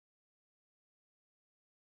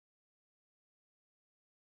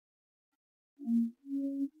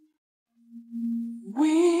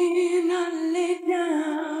When I lay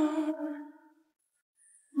down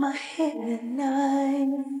my head at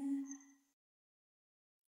night,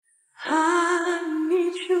 I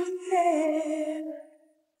need you there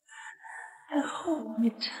to hold me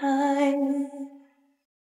tight.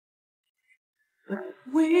 But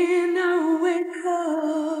when I wake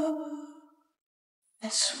up,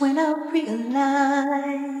 that's when I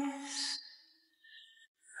realize,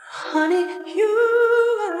 honey, you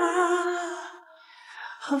are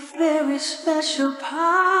a very special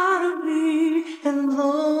part of me. And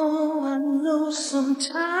though I know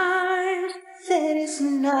sometimes that it's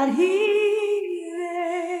not easy,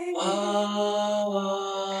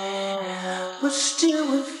 but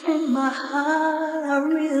still within my heart I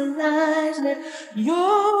realize that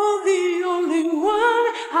you're the only one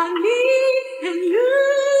I need, and you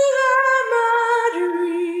are my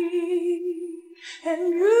dream, and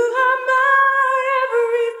you are my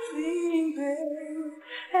everything, babe,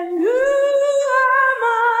 and you are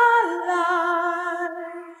my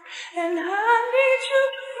life, and I need you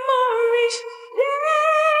more each day,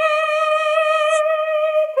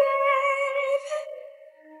 babe.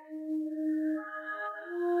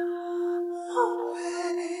 Oh,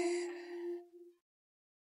 babe.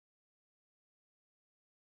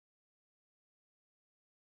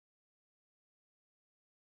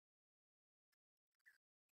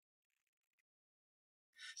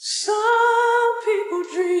 Some people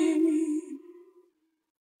dream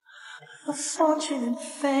of fortune and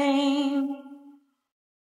fame.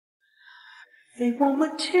 They want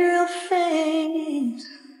material things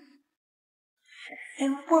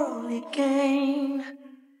and worldly gain.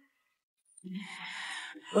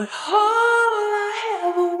 But all I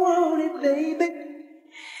ever wanted, baby,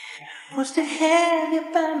 was to have you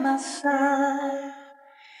by my side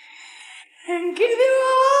and give you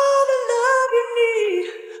all the love you need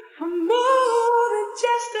for more than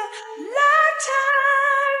just a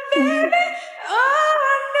lifetime, baby. Oh,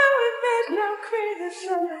 I know it makes no crazy,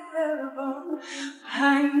 so incredible. I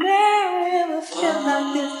never ever felt like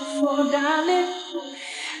this before, darling.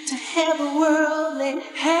 To have a world laid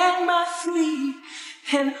at my feet,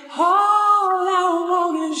 and all I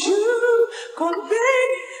want is you. 'Cause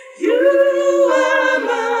baby, you are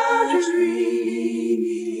my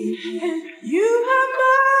dream, and you are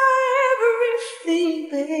my everything,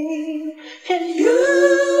 babe, and you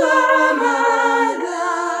are my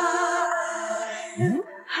life. And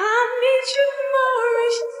I need you more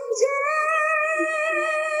each day,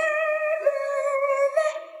 baby.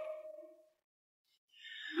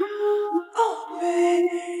 Oh,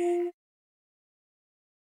 baby.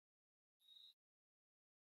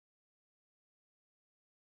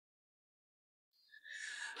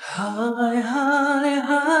 Honey, honey,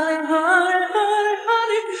 honey, honey, honey,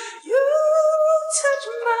 honey, you touch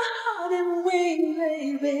my heart in a way,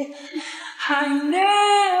 baby, I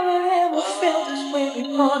never ever felt this way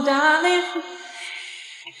before, darling.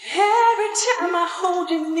 Every time I hold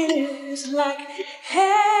you near, it's like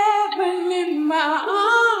heaven in my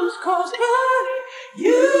arms. 'Cause honey,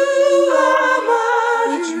 you are my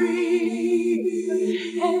dream,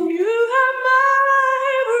 and you are my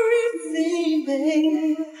everything,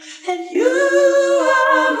 babe, and you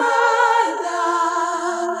are my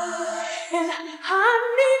life, and I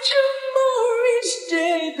need you more each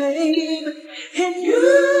day, babe, and you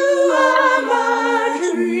are my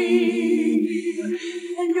dream,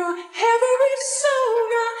 and you're every song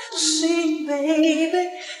I sing, baby,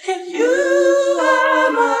 and you are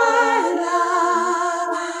my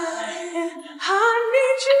life, and I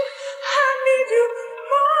need you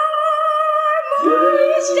more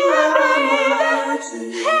each day, baby.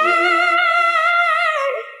 Hey.